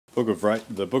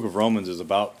The book of Romans is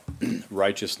about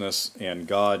righteousness and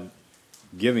God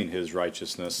giving His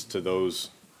righteousness to those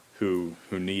who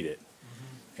need it.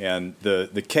 And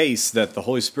the case that the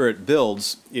Holy Spirit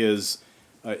builds is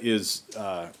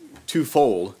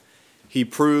twofold. He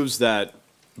proves that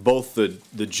both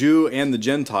the Jew and the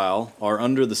Gentile are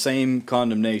under the same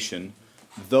condemnation,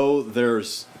 though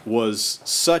was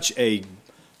such a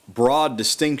broad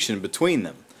distinction between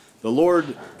them. The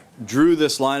Lord drew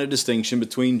this line of distinction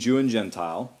between Jew and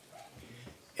Gentile,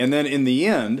 and then in the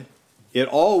end, it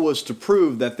all was to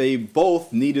prove that they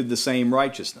both needed the same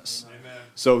righteousness. Amen.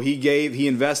 So He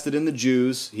invested in the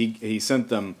Jews. He sent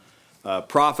them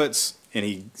prophets, and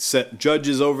He set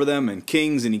judges over them and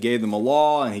kings, and He gave them a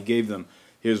law, and He gave them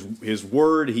His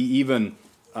word. He even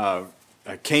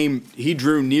He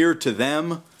drew near to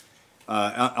them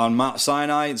on Mount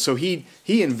Sinai. So He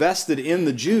invested in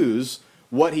the Jews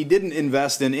what He didn't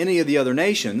invest in any of the other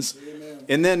nations. Amen.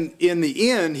 And then in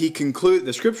the end,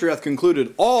 the Scripture hath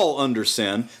concluded all under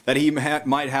sin, that He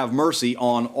might have mercy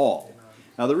on all. Amen.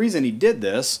 Now the reason He did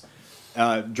this,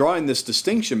 drawing this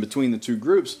distinction between the two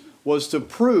groups, was to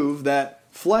prove that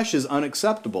flesh is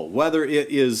unacceptable, whether it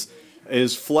is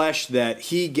flesh that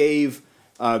He gave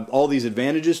all these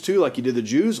advantages to, like He did the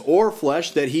Jews, or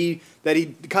flesh that he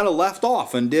kind of left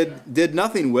off and did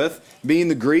nothing with, being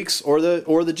the Greeks or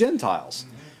the Gentiles.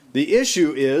 The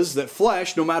issue is that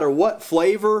flesh, no matter what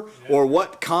flavor or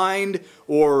what kind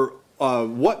or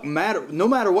no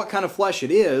matter what kind of flesh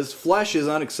it is, flesh is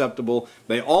unacceptable.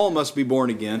 They all must be born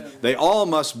again. They all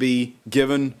must be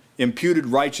given imputed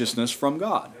righteousness from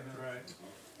God.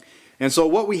 And so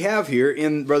what we have here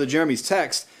in Brother Jeremy's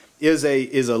text is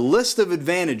a list of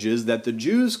advantages that the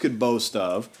Jews could boast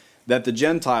of that the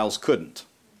Gentiles couldn't.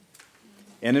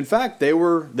 And in fact, they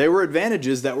were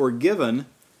advantages that were given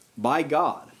by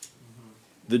God.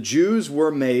 The Jews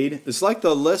were made, it's like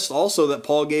the list also that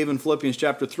Paul gave in Philippians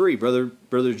chapter 3.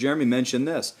 Brother Jeremy mentioned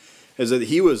this, is that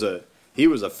he was a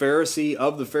Pharisee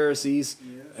of the Pharisees,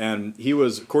 and he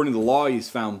was, according to the law, he's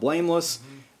found blameless.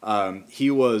 He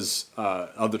was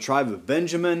of the tribe of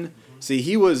Benjamin. See,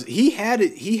 he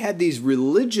had these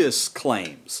religious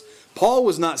claims. Paul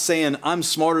was not saying, I'm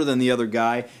smarter than the other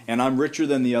guy, and I'm richer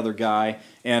than the other guy,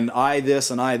 and I this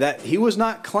and I that. He was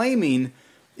not claiming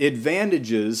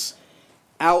advantages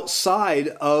outside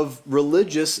of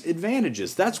religious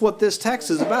advantages. That's what this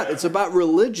text is about. It's about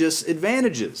religious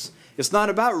advantages. It's not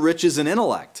about riches and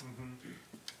intellect.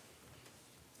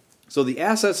 So the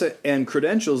assets and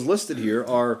credentials listed here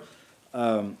are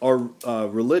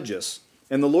religious.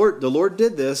 And the Lord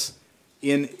did this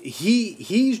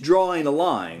He's drawing a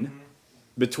line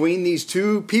between these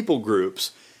two people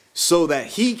groups so that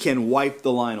He can wipe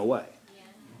the line away. Yeah.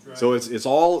 Right. So it's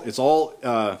all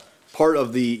part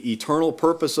of the eternal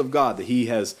purpose of God that He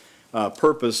has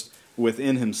purposed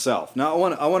within Himself. Now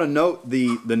I want to note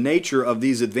the nature of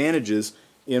these advantages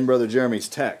in Brother Jeremy's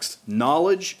text: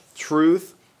 knowledge,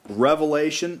 truth,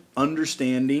 revelation,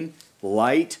 understanding,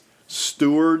 light,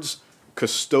 stewards,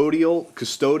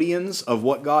 custodians of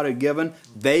what God had given.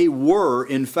 They were,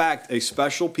 in fact, a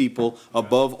special people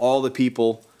above all the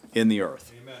people in the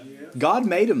earth. Amen. God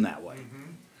made them that way.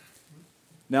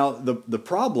 Now, the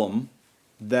problem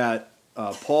that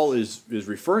Paul is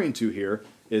referring to here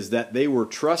is that they were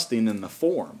trusting in the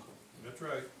form. That's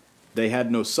right. They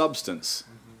had no substance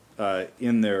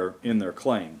in their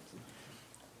claim.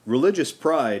 Religious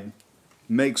pride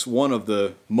makes one of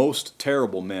the most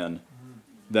terrible men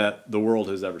that the world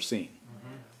has ever seen.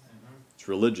 It's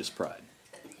religious pride.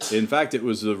 In fact, it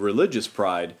was the religious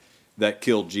pride that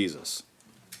killed Jesus.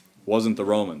 Wasn't the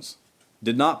Romans.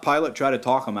 Did not Pilate try to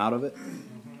talk him out of it?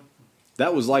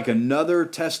 That was like another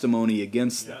testimony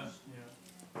against them.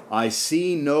 I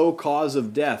see no cause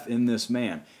of death in this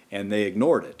man. And they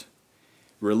ignored it.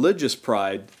 Religious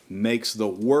pride makes the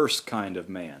worst kind of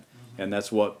man. And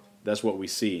that's what we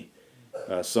see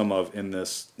some of in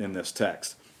this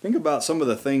text. Think about some of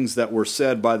the things that were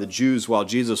said by the Jews while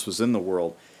Jesus was in the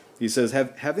world. He says,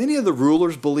 have any of the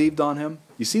rulers believed on Him?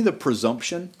 You see the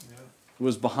presumption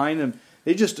was behind Him.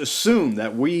 They just assumed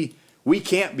that we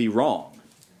can't be wrong,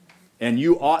 and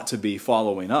you ought to be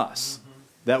following us.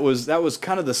 That was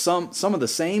kind of some of the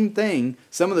same thing,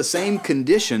 some of the same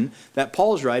condition that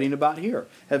Paul's writing about here.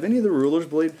 Have any of the rulers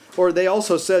believed? Or they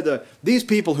also said, these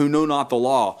people who know not the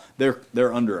law,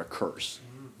 they're under a curse.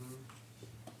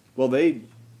 Well, they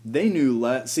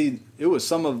knew. See, it was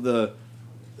some of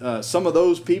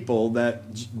those people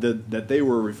that they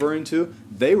were referring to.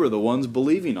 They were the ones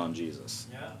believing on Jesus,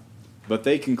 but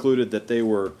they concluded that they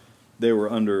were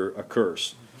under a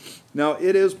curse. Now,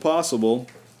 it is possible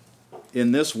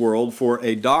in this world for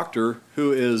a doctor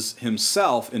who is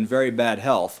himself in very bad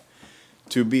health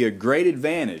to be a great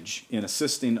advantage in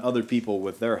assisting other people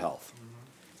with their health.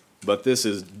 But this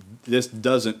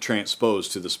doesn't transpose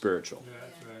to the spiritual. Yeah,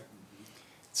 that's right.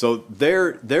 So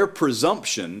their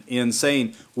presumption in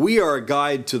saying we are a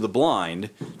guide to the blind,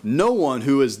 no one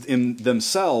who is in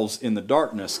themselves in the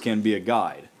darkness can be a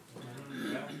guide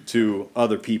to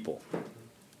other people.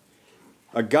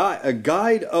 A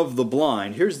guide of the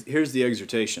blind, here's the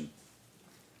exhortation.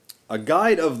 A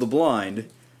guide of the blind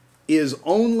is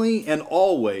only and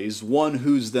always one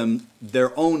whose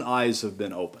their own eyes have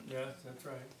been opened. Yes, that's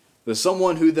right. There's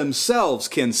someone who themselves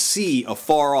can see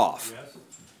afar off. Yes.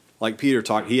 Like Peter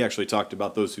he actually talked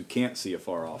about those who can't see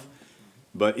afar off.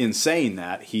 But in saying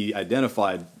that, he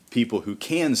identified people who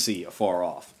can see afar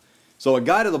off. So a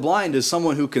guide of the blind is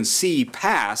someone who can see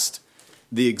past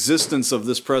the existence of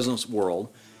this present world,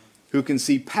 who can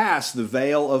see past the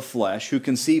veil of flesh, who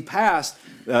can see past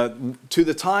to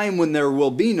the time when there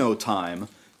will be no time.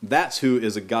 That's who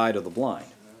is a guide of the blind.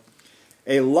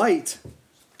 A light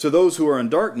to those who are in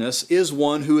darkness is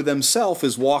one who themselves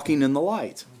is walking in the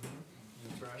light.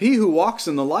 That's right. He who walks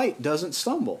in the light doesn't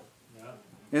stumble. Yeah.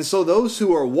 And so those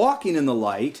who are walking in the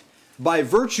light, by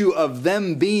virtue of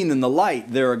them being in the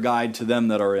light, they're a guide to them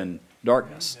that are in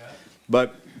darkness. Yeah.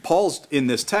 But Paul's, in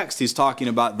this text, he's talking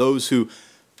about those who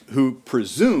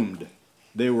presumed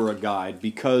they were a guide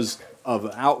because of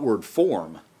an outward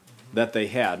form that they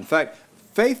had. In fact,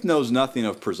 faith knows nothing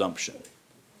of presumption.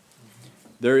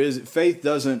 Faith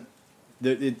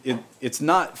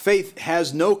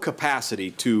has no capacity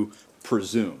to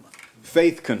presume.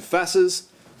 Faith confesses,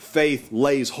 faith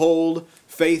lays hold,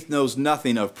 faith knows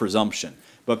nothing of presumption.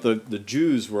 But the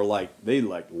Jews were they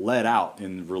let out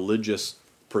in religious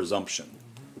presumption.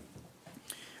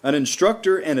 An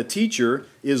instructor and a teacher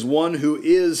is one who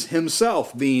is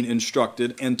himself being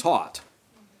instructed and taught.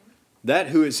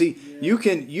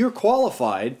 You're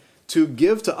qualified to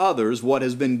give to others what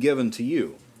has been given to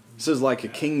you. This is like a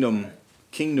kingdom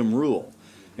rule.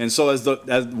 And so as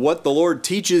what the Lord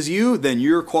teaches you, then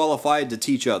you're qualified to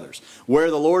teach others. Where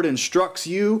the Lord instructs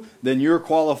you, then you're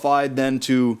qualified then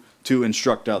to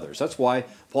instruct others. That's why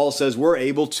Paul says we're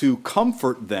able to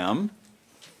comfort them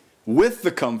with the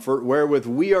comfort wherewith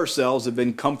we ourselves have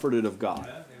been comforted of God.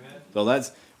 Amen. So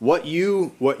that's what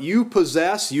you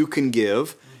possess, you can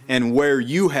give, and where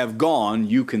you have gone,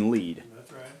 you can lead.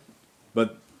 That's right.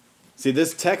 But see,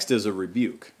 this text is a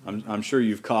rebuke. I'm sure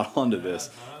you've caught on to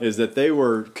this. Is that they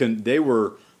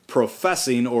were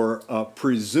professing or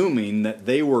presuming that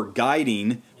they were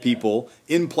guiding people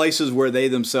in places where they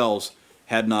themselves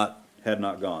had not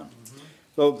gone.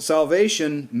 So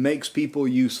salvation makes people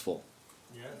useful.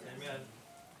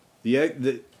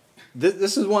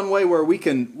 This is one way where we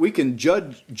can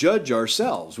judge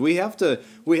ourselves. We have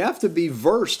to be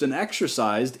versed and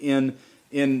exercised in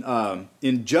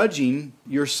judging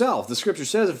yourself. The Scripture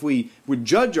says if we would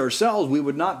judge ourselves, we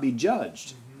would not be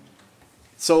judged.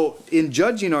 So in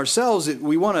judging ourselves,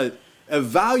 we want to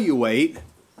evaluate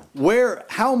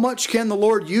how much can the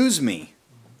Lord use me,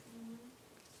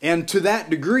 and to that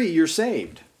degree, you're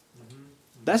saved.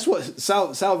 That's what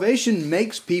salvation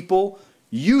makes people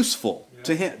useful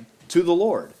to Him, to the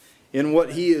Lord, in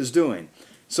what He is doing.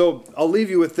 So I'll leave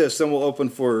you with this, then we'll open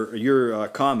for your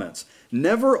comments.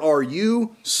 Never are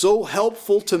you so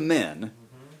helpful to men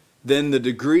than the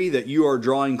degree that you are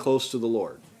drawing close to the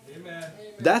Lord. Amen.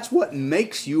 That's what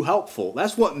makes you helpful.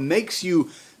 That's what makes you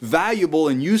valuable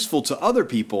and useful to other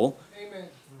people. Amen.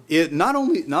 It not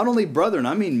only brethren,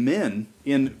 I mean men,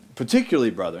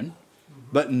 particularly brethren,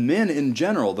 but men in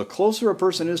general. The closer a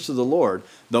person is to the Lord,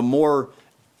 the more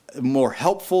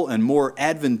helpful and more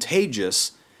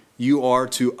advantageous you are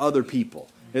to other people.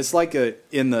 It's like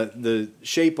in the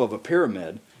shape of a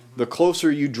pyramid. The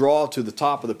closer you draw to the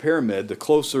top of the pyramid, the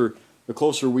closer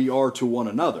we are to one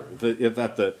another. If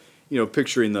at the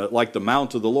picturing like the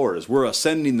mount of the Lord, as we're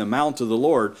ascending the mount of the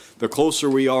Lord, the closer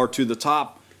we are to the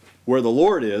top where the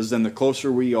Lord is, then the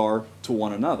closer we are to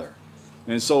one another.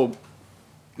 And so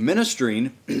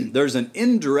ministering, there's an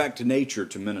indirect nature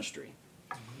to ministry.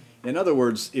 In other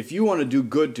words, if you want to do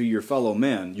good to your fellow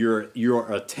men,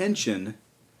 your attention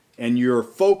and your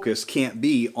focus can't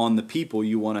be on the people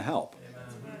you want to help.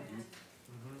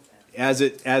 As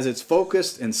it's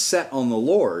focused and set on the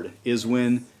Lord is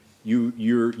when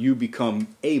you become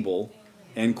able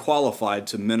and qualified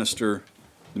to minister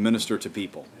to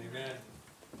people. Amen.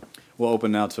 We'll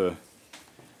open now to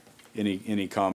any comments.